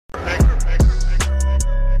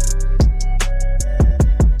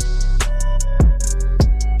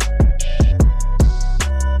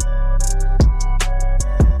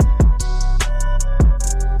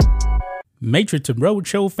Matrix and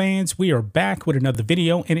Roadshow fans, we are back with another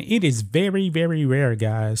video, and it is very, very rare,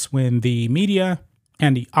 guys, when the media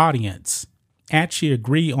and the audience actually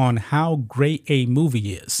agree on how great a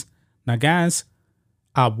movie is. Now, guys,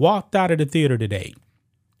 I walked out of the theater today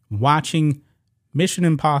watching Mission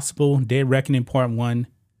Impossible Dead Reckoning Part 1,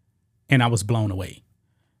 and I was blown away.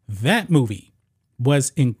 That movie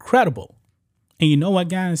was incredible. And you know what,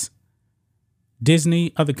 guys?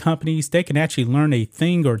 Disney, other companies, they can actually learn a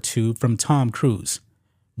thing or two from Tom Cruise.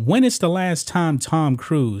 When is the last time Tom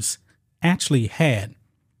Cruise actually had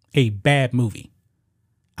a bad movie?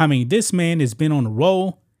 I mean, this man has been on a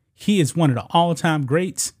roll. He is one of the all-time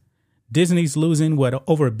greats. Disney's losing,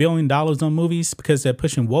 over $1 billion on movies because they're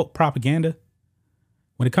pushing woke propaganda.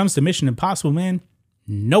 When it comes to Mission Impossible, man,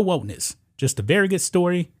 no wokeness. Just a very good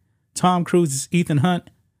story. Tom Cruise is Ethan Hunt,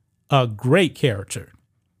 a great character.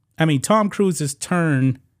 I mean, Tom Cruise has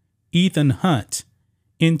turned Ethan Hunt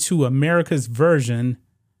into America's version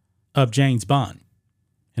of James Bond.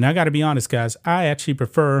 And I got to be honest, guys, I actually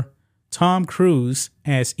prefer Tom Cruise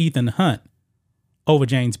as Ethan Hunt over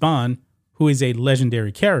James Bond, who is a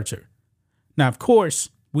legendary character. Now, of course,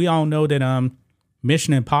 we all know that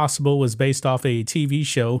Mission Impossible was based off a TV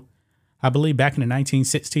show, I believe back in the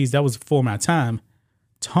 1960s. That was before my time.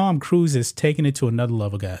 Tom Cruise has taken it to another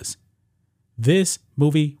level, guys. This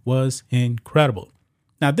movie was incredible.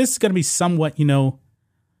 Now, this is going to be somewhat,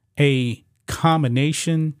 a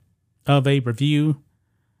combination of a review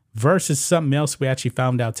versus something else we actually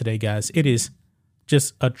found out today, guys. It is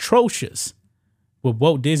just atrocious what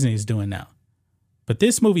Walt Disney is doing now. But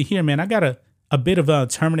this movie here, man, I got a bit of a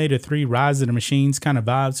Terminator 3 Rise of the Machines kind of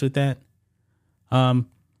vibes with that.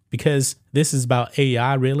 Because this is about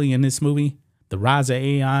AI really in this movie. The rise of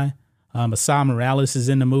AI. Asai Morales is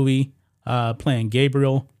in the movie. Playing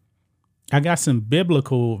Gabriel. I got some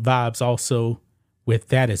biblical vibes also with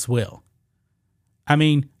that as well. I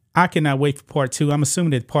mean, I cannot wait for part 2. I'm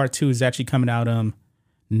assuming that part 2 is actually coming out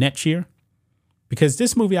next year, because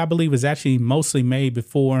this movie, I believe, was actually mostly made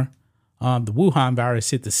before the Wuhan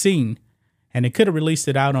virus hit the scene, and they could have released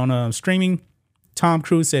it out on streaming. Tom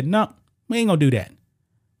Cruise said, no, we ain't gonna do that.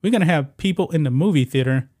 We're gonna have people in the movie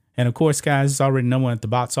theater, and of course, guys, it's already number one at the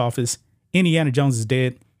box office. Indiana Jones is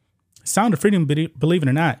dead. Sound of Freedom, believe it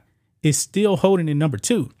or not, is still holding in number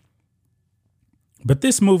 2. But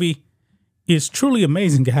this movie is truly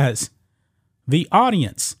amazing, guys. The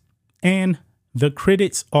audience and the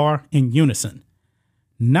critics are in unison.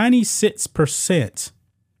 96%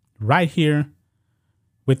 right here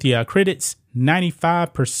with the critics,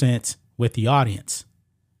 95% with the audience.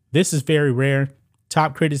 This is very rare.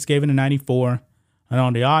 Top critics gave it a 94. And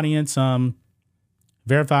on the audience,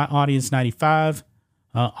 verified audience 95.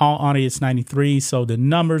 All audience 93. So the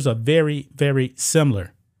numbers are very, very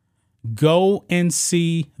similar. Go and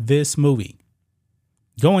see this movie.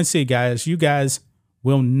 Go and see it, guys. You guys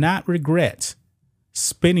will not regret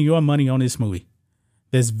spending your money on this movie.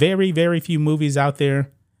 There's very, very few movies out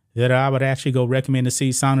there that I would actually go recommend to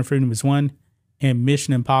see. Sound of Freedom is one, and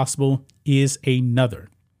Mission Impossible is another.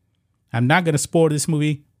 I'm not going to spoil this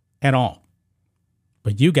movie at all,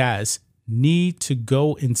 but you guys need to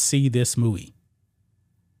go and see this movie.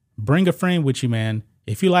 Bring a friend with you, man.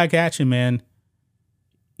 If you like action, man,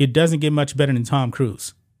 it doesn't get much better than Tom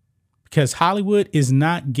Cruise, because Hollywood is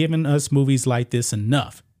not giving us movies like this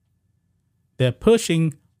enough. They're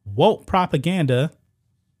pushing woke propaganda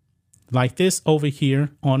like this over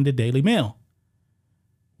here on the Daily Mail.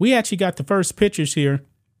 We actually got the first pictures here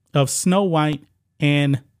of Snow White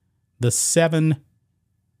and the 7,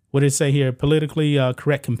 what did it say here, politically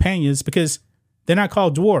correct companions, because they're not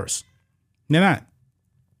called dwarves. They're not.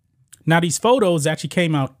 Now, these photos actually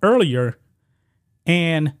came out earlier,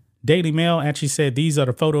 and Daily Mail actually said these are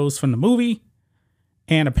the photos from the movie.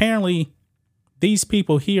 And apparently, these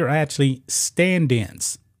people here are actually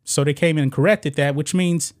stand-ins. So they came in and corrected that, which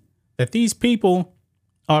means that these people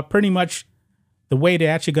are pretty much the way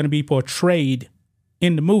they're actually going to be portrayed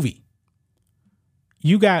in the movie.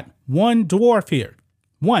 You got one dwarf here.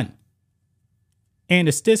 One. And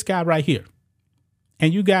it's this guy right here.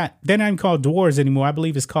 And you got, they're not even called dwarves anymore. I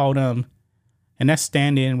believe it's called, and that's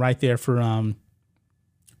stand-in right there for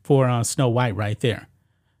Snow White right there.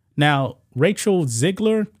 Now, Rachel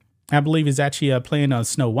Ziegler, I believe, is actually playing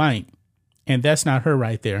Snow White, and that's not her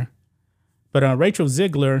right there. But Rachel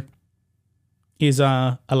Ziegler is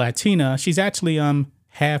a Latina. She's actually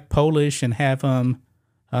half Polish and half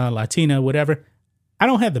Latina, whatever. I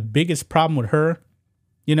don't have the biggest problem with her.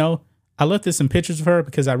 I looked at some pictures of her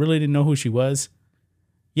because I really didn't know who she was.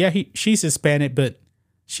 Yeah, she's Hispanic, but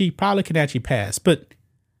she probably can actually pass. But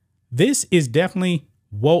this is definitely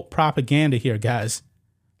woke propaganda here, guys.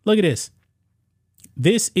 Look at this.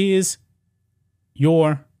 This is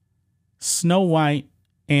your Snow White,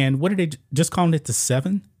 and what did they just call it? The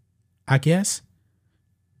 7, I guess.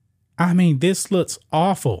 I mean, this looks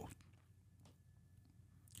awful.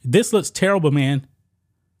 This looks terrible, man.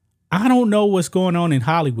 I don't know what's going on in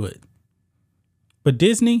Hollywood, but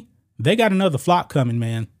Disney, they got another flop coming,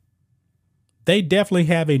 man. They definitely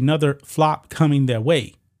have another flop coming their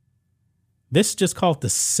way. This is just called the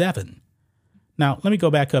 7. Now, let me go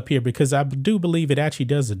back up here because I do believe it actually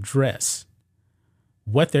does address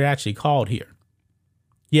what they're actually called here.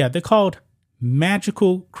 Yeah, they're called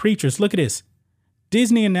magical creatures. Look at this.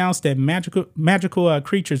 Disney announced that magical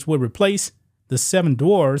creatures would replace the 7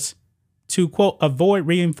 dwarves to, quote, avoid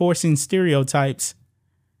reinforcing stereotypes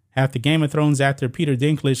after Game of Thrones after Peter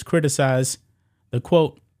Dinklage criticized the,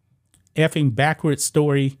 quote, effing backwards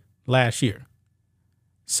story last year.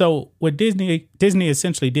 So what Disney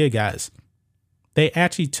essentially did, guys, they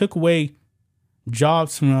actually took away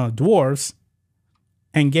jobs from dwarves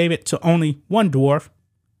and gave it to only one dwarf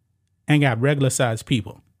and got regular sized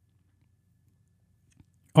people.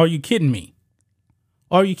 Are you kidding me?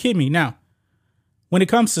 Are you kidding me? Now, when it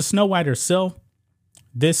comes to Snow White herself,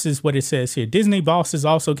 this is what it says here. Disney bosses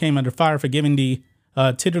also came under fire for giving the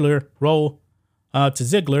titular role to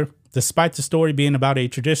Ziegler, despite the story being about a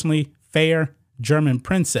traditionally fair German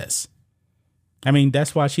princess. I mean,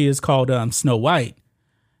 that's why she is called Snow White.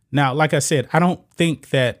 Now, like I said, I don't think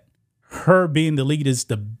that her being the lead is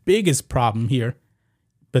the biggest problem here,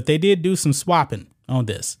 but they did do some swapping on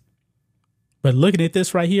this. But looking at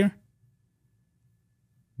this right here,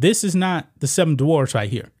 this is not the 7 dwarves right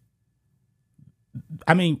here.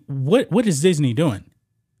 I mean, what is Disney doing?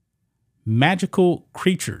 Magical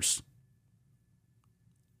creatures.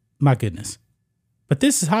 My goodness. But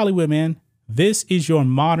this is Hollywood, man. This is your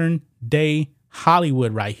modern day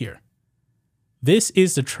Hollywood right here. This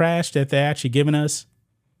is the trash that they're actually giving us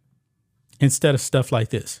instead of stuff like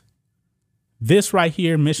this. This right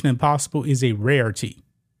here, Mission Impossible, is a rarity.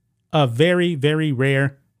 A very, very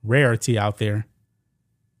rare rarity out there.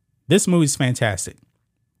 This movie's fantastic.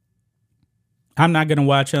 I'm not going to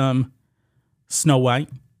watch Snow White.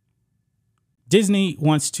 Disney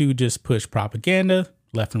wants to just push propaganda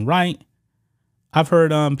left and right. I've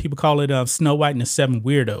heard people call it Snow White and the 7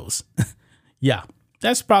 Weirdos. Yeah,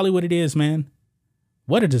 that's probably what it is, man.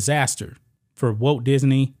 What a disaster for Walt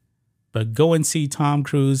Disney. But go and see Tom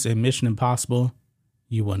Cruise in Mission Impossible.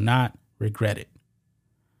 You will not regret it.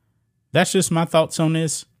 That's just my thoughts on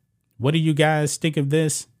this. What do you guys think of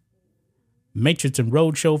this? Matrix and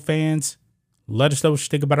Roadshow fans, let us know what you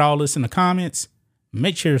think about all this in the comments.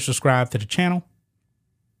 Make sure to subscribe to the channel.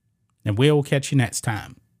 And we'll catch you next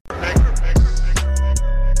time.